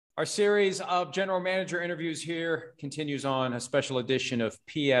Our series of general manager interviews here continues on, a special edition of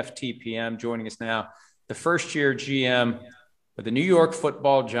PFTPM. Joining us now, the first-year GM of the New York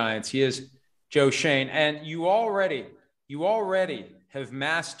Football Giants. He is Joe Schoen, and you already have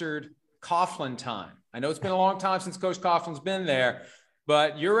mastered Coughlin time. I know it's been a long time since Coach Coughlin's been there,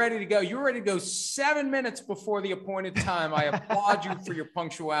 but you're ready to go. You're ready to go 7 minutes before the appointed time. I applaud you for your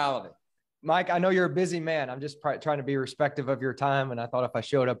punctuality. Mike, I know you're a busy man. I'm just trying to be respectful of your time. And I thought if I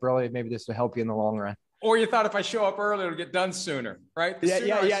showed up early, maybe this would help you in the long run. Or you thought if I show up early, it'll get done sooner, right? Yeah,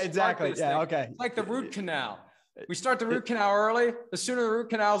 exactly. Yeah, okay. It's like the root canal. We start the root canal early. The sooner the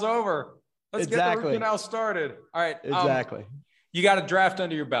root canal's over, let's get the root canal started. All right. Exactly. You got a draft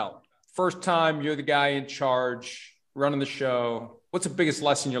under your belt. First time you're the guy in charge, running the show. What's the biggest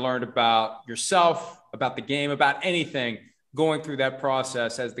lesson you learned about yourself, about the game, about anything going through that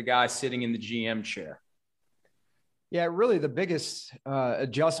process as the guy sitting in the GM chair? Yeah, really the biggest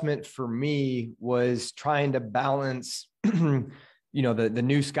adjustment for me was trying to balance, the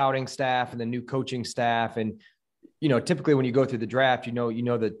new scouting staff and the new coaching staff. And, typically when you go through the draft, you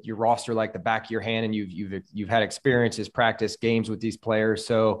know that your roster like the back of your hand, and you've had experiences, practice games with these players.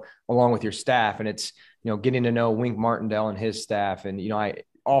 So along with your staff, and it's, getting to know Wink Martindale and his staff. And,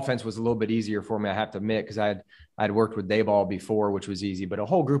 offense was a little bit easier for me, I have to admit, because I'd worked with Dayball before, which was easy, but a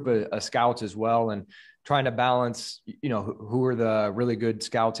whole group of scouts as well. And trying to balance, who are the really good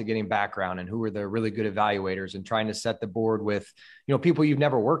scouts at getting background and who are the really good evaluators, and trying to set the board with, people you've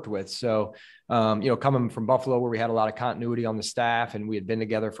never worked with. So, coming from Buffalo, where we had a lot of continuity on the staff and we had been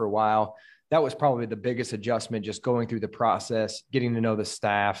together for a while, that was probably the biggest adjustment, just going through the process, getting to know the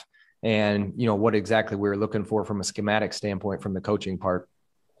staff and, what exactly we were looking for from a schematic standpoint from the coaching part.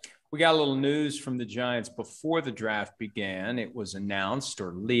 We got a little news from the Giants before the draft began. It was announced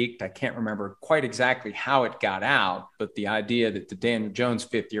or leaked. I can't remember quite exactly how it got out, but the idea that the Daniel Jones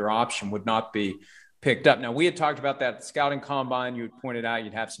fifth-year option would not be picked up. Now, we had talked about that at the scouting combine. You had pointed out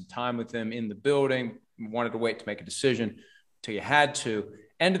you'd have some time with them in the building. You wanted to wait to make a decision until you had to.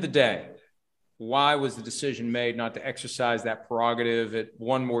 End of the day, why was the decision made not to exercise that prerogative at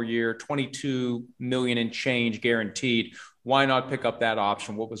one more year, $22 million and change guaranteed? Why not pick up that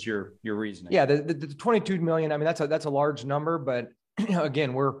option? What was your reasoning? Yeah, the $22 million. I mean, that's a large number, but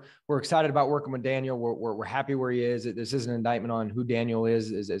again, we're excited about working with Daniel. We're happy where he is. This isn't an indictment on who Daniel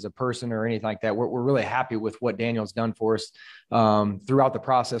is as a person or anything like that. We're really happy with what Daniel's done for us throughout the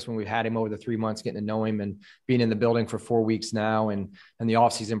process when we've had him over the 3 months, getting to know him and being in the building for 4 weeks now and the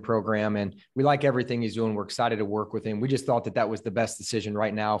offseason program. And we like everything he's doing. We're excited to work with him. We just thought that was the best decision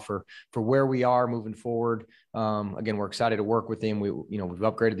right now for where we are moving forward. Again, we're excited to work with him. We've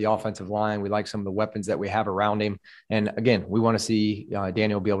upgraded the offensive line. We like some of the weapons that we have around him. And again, we want to see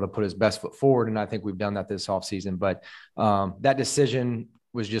Daniel be able to put his best foot forward. And I think we've done that this offseason, but that decision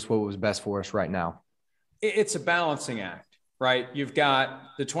was just what was best for us right now. It's a balancing act, right? You've got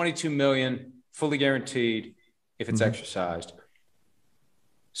the $22 million fully guaranteed if it's exercised.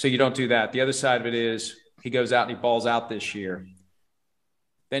 So you don't do that. The other side of it is he goes out and he balls out this year.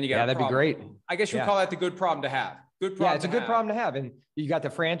 Then you got that'd be great. I guess you would call that the good problem to have. Good problem. Yeah, it's a good problem to have. And you got the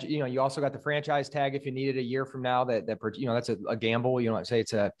franchise, you also got the franchise tag if you need it a year from now, that's a gamble. Say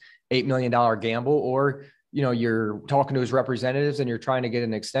it's a $8 million gamble, or, you're talking to his representatives and you're trying to get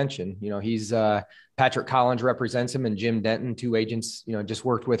an extension. He's Patrick Collins represents him, and Jim Denton, two agents, just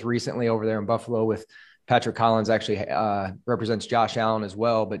worked with recently over there in Buffalo with Patrick Collins actually represents Josh Allen as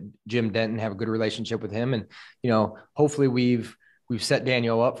well, but Jim Denton, have a good relationship with him. And, hopefully we've set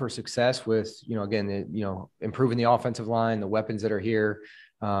Daniel up for success with, improving the offensive line, the weapons that are here,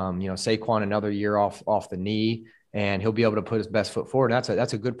 Saquon another year off the knee, and he'll be able to put his best foot forward. And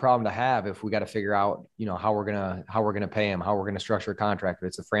that's a good problem to have if we got to figure out, how we're going to pay him, how we're going to structure a contract. If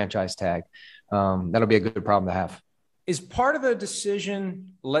it's a franchise tag, that'll be a good problem to have. Is part of the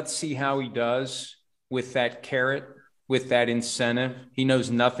decision, let's see how he does with that carrot, with that incentive? He knows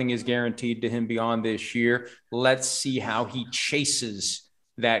nothing is guaranteed to him beyond this year. Let's see how he chases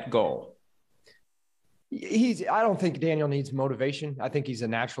that goal. I don't think Daniel needs motivation. I think he's a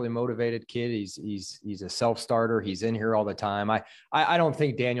naturally motivated kid. He's a self-starter. He's in here all the time. I don't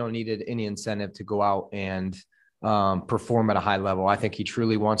think Daniel needed any incentive to go out and perform at a high level. I think he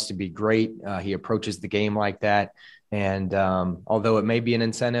truly wants to be great. He approaches the game like that. And although it may be an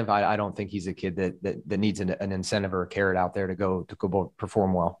incentive, I don't think he's a kid that needs an incentive or a carrot out there to go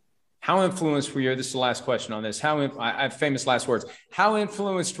perform well. How influenced were you? This is the last question on this. I have famous last words. How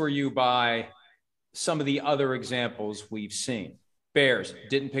influenced were you by some of the other examples we've seen? Bears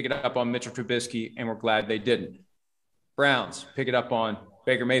didn't pick it up on Mitchell Trubisky, and we're glad they didn't. Browns pick it up on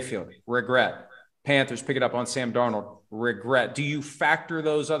Baker Mayfield. Regret. Panthers pick it up on Sam Darnold. regret. Do you factor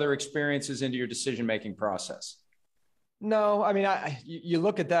those other experiences into your decision-making process? No, I mean, you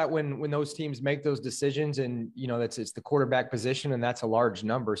look at that when those teams make those decisions, and it's the quarterback position, and that's a large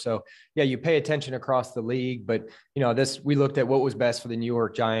number. So yeah, you pay attention across the league, but we looked at what was best for the New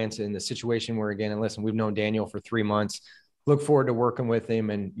York Giants and the situation we're in. And listen, we've known Daniel for 3 months. Look forward to working with him,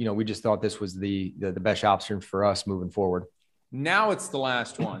 and we just thought this was the best option for us moving forward. Now it's the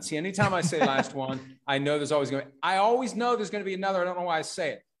last one. See, anytime I say last one, I know there's always going to. I always know there's going to be another. I don't know why I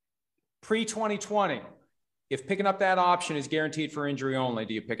say it. Pre-2020. If picking up that option is guaranteed for injury only,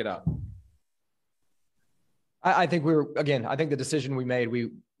 do you pick it up? I think I think the decision we made,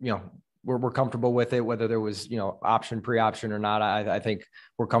 we're comfortable with it, whether there was, option, pre-option or not. I think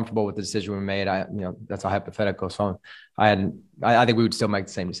we're comfortable with the decision we made. That's a hypothetical. So I think we would still make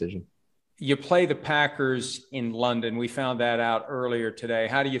the same decision. You play the Packers in London. We found that out earlier today.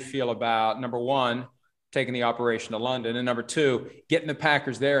 How do you feel about, number one, taking the operation to London, and number two, getting the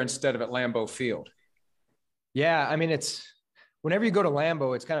Packers there instead of at Lambeau Field? Yeah, I mean, whenever you go to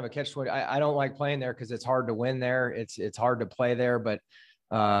Lambeau, it's kind of a catch-22. I don't like playing there because it's hard to win there. It's hard to play there, but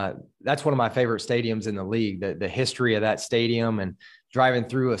that's one of my favorite stadiums in the league. The history of that stadium and driving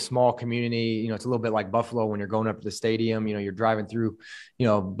through a small community, it's a little bit like Buffalo when you're going up to the stadium. You're driving through,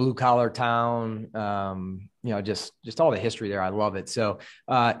 blue collar town. Just all the history there. I love it. So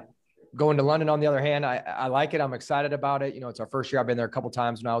going to London, on the other hand, I like it. I'm excited about it. It's our first year. I've been there a couple of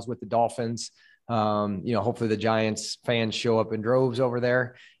times when I was with the Dolphins. Hopefully the Giants fans show up in droves over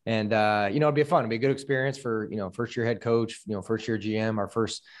there, and it'll be fun. It'll be a good experience for, first year head coach, first year GM, our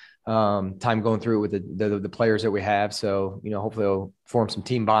first time going through it with the players that we have. So, hopefully they'll form some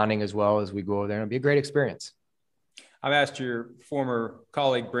team bonding as well as we go over there. It'll be a great experience. I've asked your former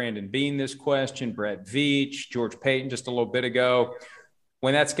colleague, Brandon Beane, this question, Brett Veach, George Payton, just a little bit ago.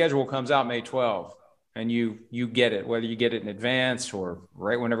 When that schedule comes out May 12th, and you get it, whether you get it in advance or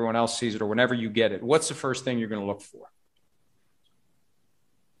right when everyone else sees it or whenever you get it, what's the first thing you're going to look for?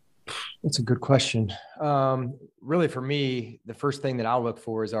 That's a good question. Really, for me, the first thing that I'll look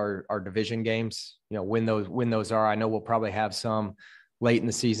for is our division games. When those are. I know we'll probably have some late in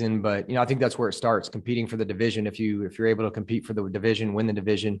the season, but I think that's where it starts, competing for the division. If you're able to compete for the division, win the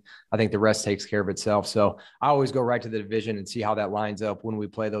division, I think the rest takes care of itself. So I always go right to the division and see how that lines up when we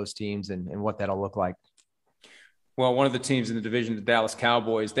play those teams and what that'll look like. Well, one of the teams in the division, the Dallas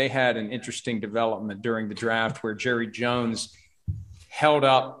Cowboys, they had an interesting development during the draft where Jerry Jones held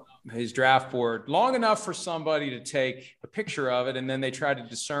up his draft board long enough for somebody to take a picture of it, and then they tried to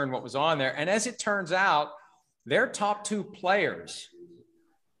discern what was on there. And as it turns out, their top two players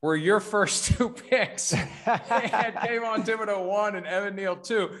were your first two picks. They had Kayvon Thibodeaux 1 and Evan Neal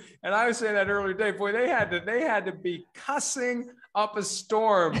 2. And I was saying that earlier today, boy, they had to be cussing up a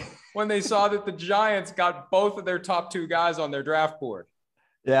storm when they saw that the Giants got both of their top two guys on their draft board.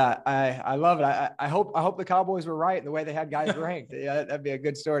 Yeah, I love it. I hope the Cowboys were right in the way they had guys ranked. Yeah, that'd be a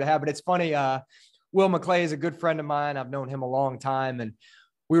good story to have. But it's funny, Will McClay is a good friend of mine. I've known him a long time, and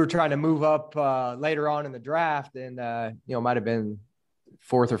we were trying to move up later on in the draft, and might have been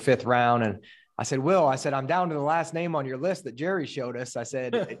 4th or 5th round. And I said, Will, I'm down to the last name on your list that Jerry showed us. I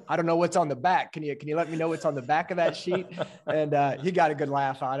said, I don't know what's on the back. Can you let me know what's on the back of that sheet? And he got a good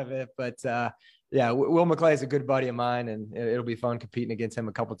laugh out of it. But yeah, Will McClay is a good buddy of mine, and it'll be fun competing against him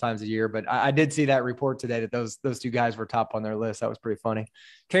a couple of times a year. But I did see that report today that those two guys were top on their list. That was pretty funny.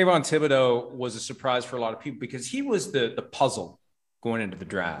 Kayvon Thibodeaux was a surprise for a lot of people because he was the puzzle going into the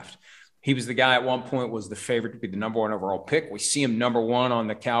draft. He was the guy at one point was the favorite to be the number 1 overall pick. We see him number 1 on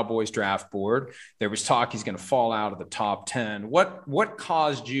the Cowboys draft board. There was talk he's going to fall out of the top 10. What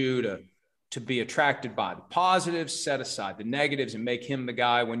caused you to be attracted by the positives, set aside the negatives, and make him the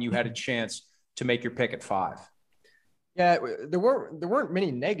guy when you had a chance to make your pick at 5? Yeah, there weren't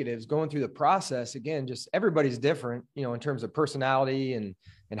many negatives going through the process. Again, just everybody's different, in terms of personality and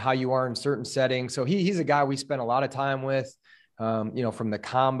how you are in certain settings. So he's a guy we spent a lot of time with. From the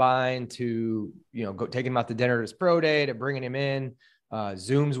combine to, taking him out to dinner at his pro day to bringing him in,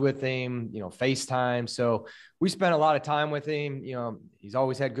 Zooms with him, FaceTime. So we spent a lot of time with him. He's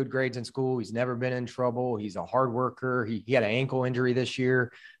always had good grades in school. He's never been in trouble. He's a hard worker. He had an ankle injury this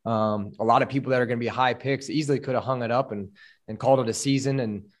year. A lot of people that are going to be high picks easily could have hung it up and called it a season.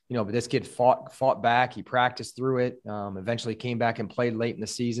 And, but this kid fought back. He practiced through it, eventually came back and played late in the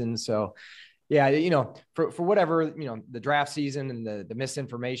season. So, yeah, for whatever, the draft season and the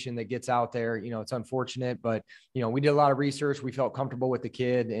misinformation that gets out there, it's unfortunate, but, we did a lot of research. We felt comfortable with the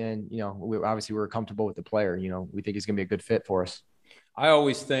kid, and, we were comfortable with the player. We think he's going to be a good fit for us. I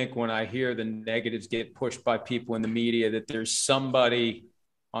always think when I hear the negatives get pushed by people in the media that there's somebody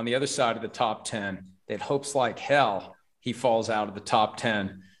on the other side of the top 10 that hopes like hell he falls out of the top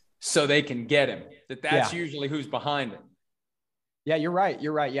 10 so they can get him. That's usually who's behind it. Yeah, you're right.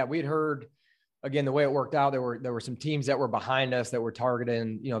 Yeah, we had heard, again, the way it worked out, there were some teams that were behind us that were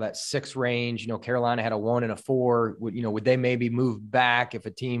targeting, that 6 range. Carolina had a 1 and a 4. Would they maybe move back if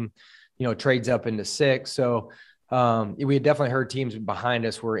a team, trades up into 6? So we had definitely heard teams behind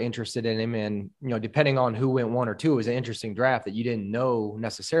us were interested in him. And, depending on who went 1 or 2, it was an interesting draft that you didn't know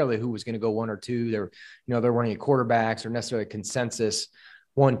necessarily who was going to go 1 or 2. There weren't any quarterbacks or necessarily consensus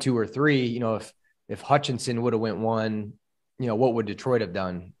 1, 2, or 3. If Hutchinson would have went 1, what would Detroit have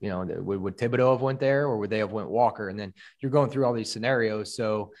done? Would Thibodeaux have went there, or would they have went Walker? And then you're going through all these scenarios.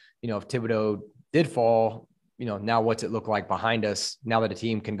 So, if Thibodeaux did fall, now what's it look like behind us now that a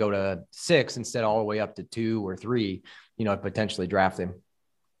team can go to 6 instead all the way up to 2 or 3, potentially draft him.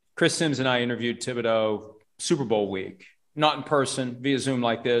 Chris Sims and I interviewed Thibodeaux Super Bowl week, not in person, via Zoom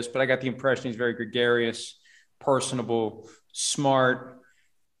like this, but I got the impression he's very gregarious, personable, smart,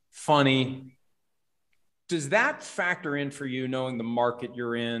 funny. Does that factor in for you, knowing the market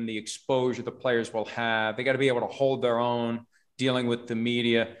you're in, the exposure the players will have? They got to be able to hold their own, dealing with the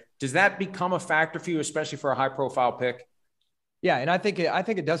media. Does that become a factor for you, especially for a high-profile pick? Yeah, and I think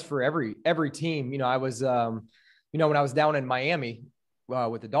it does for every team. I was, when I was down in Miami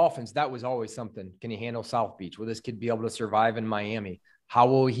with the Dolphins, that was always something. Can he handle South Beach? Will this kid be able to survive in Miami? How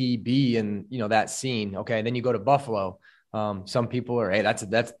will he be in that scene? Okay, and then you go to Buffalo. Some people are, hey,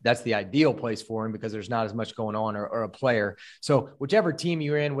 that's the ideal place for him because there's not as much going on or a player. So whichever team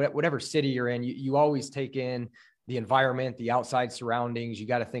you're in, whatever city you're in, you always take in the environment, the outside surroundings. You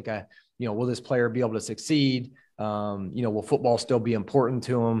got to think, will this player be able to succeed? Will football still be important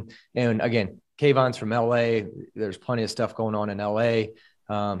to him? And again, Kayvon's from LA. There's plenty of stuff going on in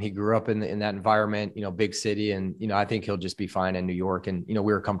LA. He grew up in that environment, big city. And, I think he'll just be fine in New York. And, we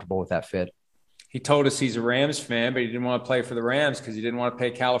were comfortable with that fit. He told us he's a Rams fan, but he didn't want to play for the Rams because he didn't want to pay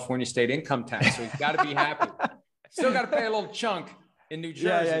California state income tax. So he's got to be happy. Still got to pay a little chunk in New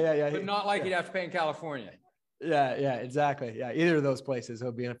Jersey, but not like he'd have to pay in California. Yeah, exactly. Yeah, either of those places,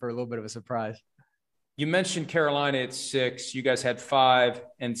 he'll be in for a little bit of a surprise. You mentioned Carolina at 6. You guys had 5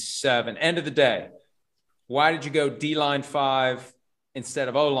 and 7. End of the day, why did you go D-line 5 instead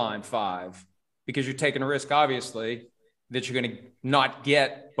of O-line 5? Because you're taking a risk, obviously, that you're going to not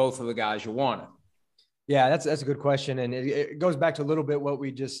get both of the guys you wanted. Yeah, that's a good question. And it goes back to a little bit what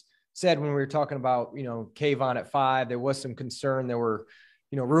we just said when we were talking about, Kayvon at 5. There was some concern. There were,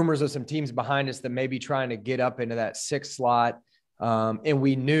 rumors of some teams behind us that may be trying to get up into that 6 slot. And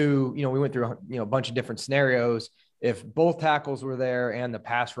we knew, we went through, a bunch of different scenarios. If both tackles were there and the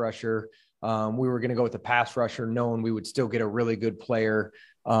pass rusher, we were going to go with the pass rusher, knowing we would still get a really good player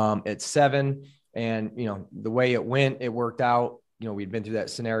at 7. And, the way it went, it worked out. We'd been through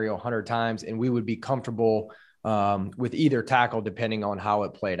that scenario 100 times, and we would be comfortable with either tackle depending on how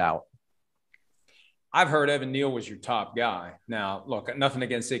it played out. I've heard Evan Neal was your top guy. Now, look, nothing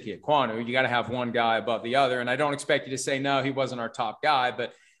against Ike Ekwonu. You got to have one guy above the other. And I don't expect you to say, no, he wasn't our top guy,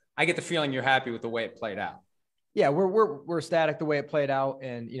 but I get the feeling you're happy with the way it played out. Yeah, we're ecstatic the way it played out.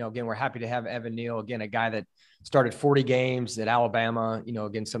 And, again, we're happy to have Evan Neal, again, a guy that started 40 games at Alabama,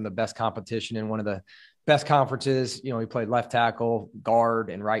 against some of the best competition in one of the best conferences. He played left tackle, guard,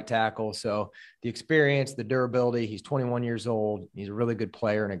 and right tackle. So the experience, the durability, he's 21 years old. He's a really good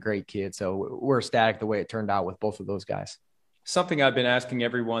player and a great kid. So we're ecstatic the way it turned out with both of those guys. Something I've been asking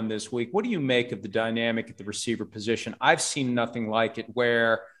everyone this week, what do you make of the dynamic at the receiver position? I've seen nothing like it,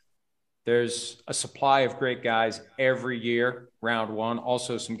 where there's a supply of great guys every year, round 1.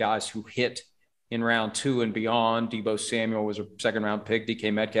 Also some guys who hit in round 2 and beyond. Deebo Samuel was a second-round pick,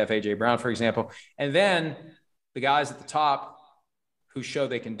 DK Metcalf, A.J. Brown, for example. And then the guys at the top who show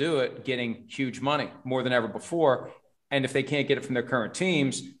they can do it, getting huge money, more than ever before. And if they can't get it from their current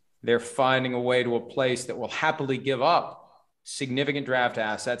teams, they're finding a way to a place that will happily give up significant draft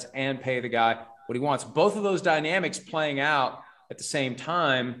assets and pay the guy what he wants. Both of those dynamics playing out at the same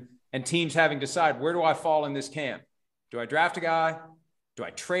time, and teams having to decide, where do I fall in this camp? Do I draft a guy? Do I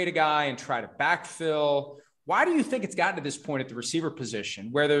trade a guy and try to backfill? Why do you think it's gotten to this point at the receiver position,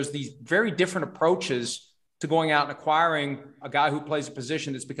 where there's these very different approaches to going out and acquiring a guy who plays a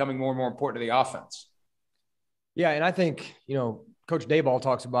position that's becoming more and more important to the offense? Yeah, and I think, Coach Dayball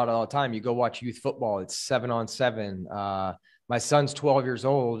talks about it all the time. You go watch youth football, it's 7-on-7. My son's 12 years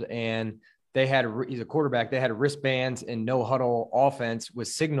old, and he's a quarterback. They had wristbands and no huddle offense with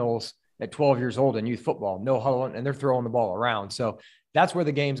signals at 12 years old in youth football, no huddle, and they're throwing the ball around. So that's where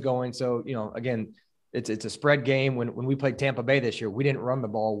the game's going. So, again, it's a spread game. When we played Tampa Bay this year, we didn't run the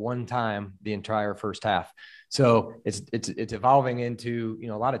ball one time the entire first half. So it's evolving into,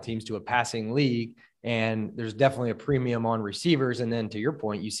 a lot of teams to a passing league. And there's definitely a premium on receivers. And then to your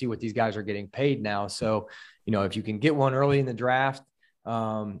point, you see what these guys are getting paid now. So, if you can get one early in the draft,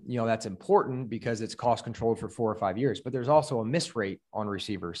 that's important because it's cost controlled for 4 or 5 years. But there's also a miss rate on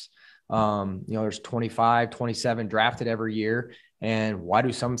receivers. There's 25, 27 drafted every year. And why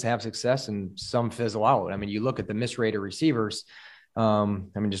do some have success and some fizzle out? I mean, you look at the miss rate of receivers.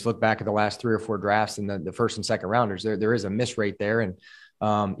 Just look back at the last 3 or 4 drafts and the first and second rounders. There is a miss rate there. And,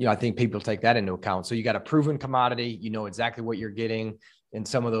 I think people take that into account. So you got a proven commodity, exactly what you're getting. And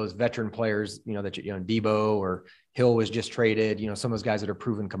some of those veteran players, Debo or Hill was just traded, some of those guys that are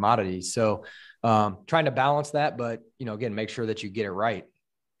proven commodities. So trying to balance that, but, again, make sure that you get it right.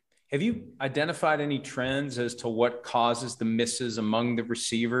 Have you identified any trends as to what causes the misses among the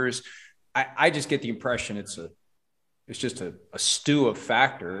receivers? I just get the impression it's just a stew of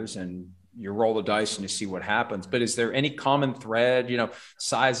factors, and you roll the dice and you see what happens. But is there any common thread,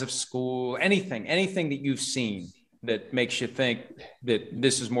 size of school, anything that you've seen that makes you think that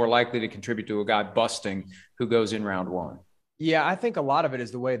this is more likely to contribute to a guy busting who goes in round 1? Yeah, I think a lot of it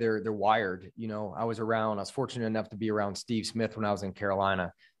is the way they're wired. I was fortunate enough to be around Steve Smith when I was in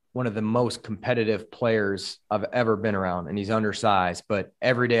Carolina, one of the most competitive players I've ever been around. And he's undersized, but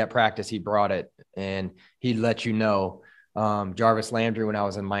every day at practice, he brought it and he'd let you know. Jarvis Landry, when I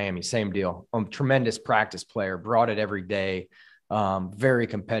was in Miami, same deal. Tremendous practice player, brought it every day. Very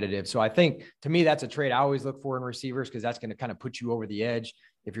competitive. So I think, to me, that's a trait I always look for in receivers, because that's going to kind of put you over the edge.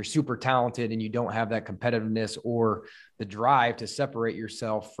 If you're super talented and you don't have that competitiveness or the drive to separate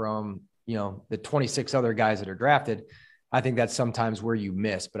yourself from, the 26 other guys that are drafted, I think that's sometimes where you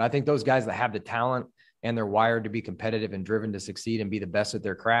miss. But I think those guys that have the talent and they're wired to be competitive and driven to succeed and be the best at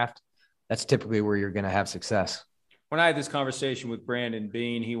their craft, that's typically where you're going to have success. When I had this conversation with Brandon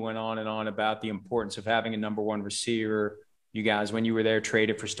Beane, he went on and on about the importance of having a number 1 receiver. You guys, when you were there,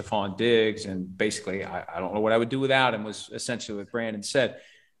 traded for Stephon Diggs, and basically, I don't know what I would do without him, was essentially what Brandon said.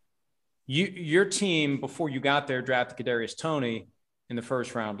 Your team, before you got there, drafted Kadarius Toney in the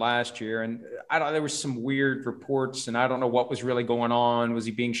first round last year, and there was some weird reports, and I don't know what was really going on. Was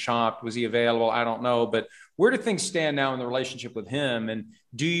he being shopped? Was he available? I don't know. But where do things stand now in the relationship with him? And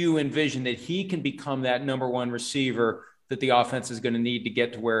do you envision that he can become that number 1 receiver that the offense is going to need to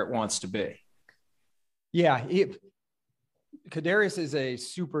get to where it wants to be? Yeah, Kadarius is a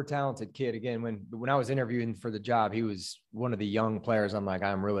super talented kid. Again, when I was interviewing for the job, he was one of the young players. I'm like,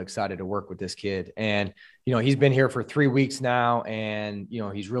 I'm really excited to work with this kid. And, he's been here for 3 weeks now, and,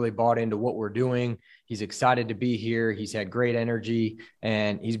 he's really bought into what we're doing. He's excited to be here. He's had great energy,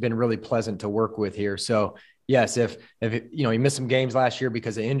 and he's been really pleasant to work with here. So yes, if he missed some games last year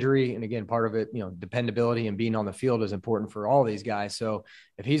because of injury, and again, part of it, dependability and being on the field is important for all these guys. So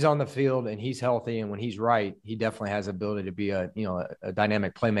if he's on the field and he's healthy and when he's right, he definitely has the ability to be a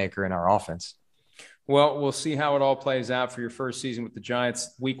dynamic playmaker in our offense. Well, we'll see how it all plays out for your first season with the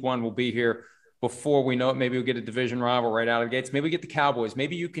Giants. Week 1 will be here before we know it. Maybe we'll get a division rival right out of the gates. Maybe we get the Cowboys.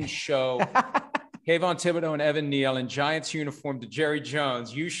 Maybe you can show Kayvon Thibodeaux and Evan Neal in Giants uniform to Jerry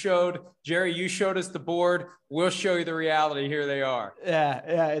Jones. Jerry, you showed us the board. We'll show you the reality. Here they are.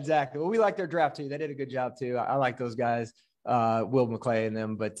 Yeah, exactly. Well, we like their draft too. They did a good job too. I like those guys, Will McClay and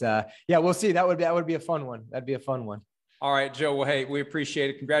them. But we'll see. That would be a fun one. That'd be a fun one. All right, Joe. Well, hey, we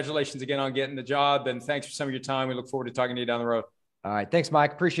appreciate it. Congratulations again on getting the job, and thanks for some of your time. We look forward to talking to you down the road. All right. Thanks,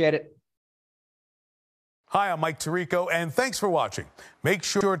 Mike. Appreciate it. Hi, I'm Mike Tirico, and thanks for watching. Make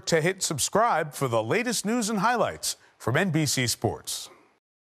sure to hit subscribe for the latest news and highlights from NBC Sports.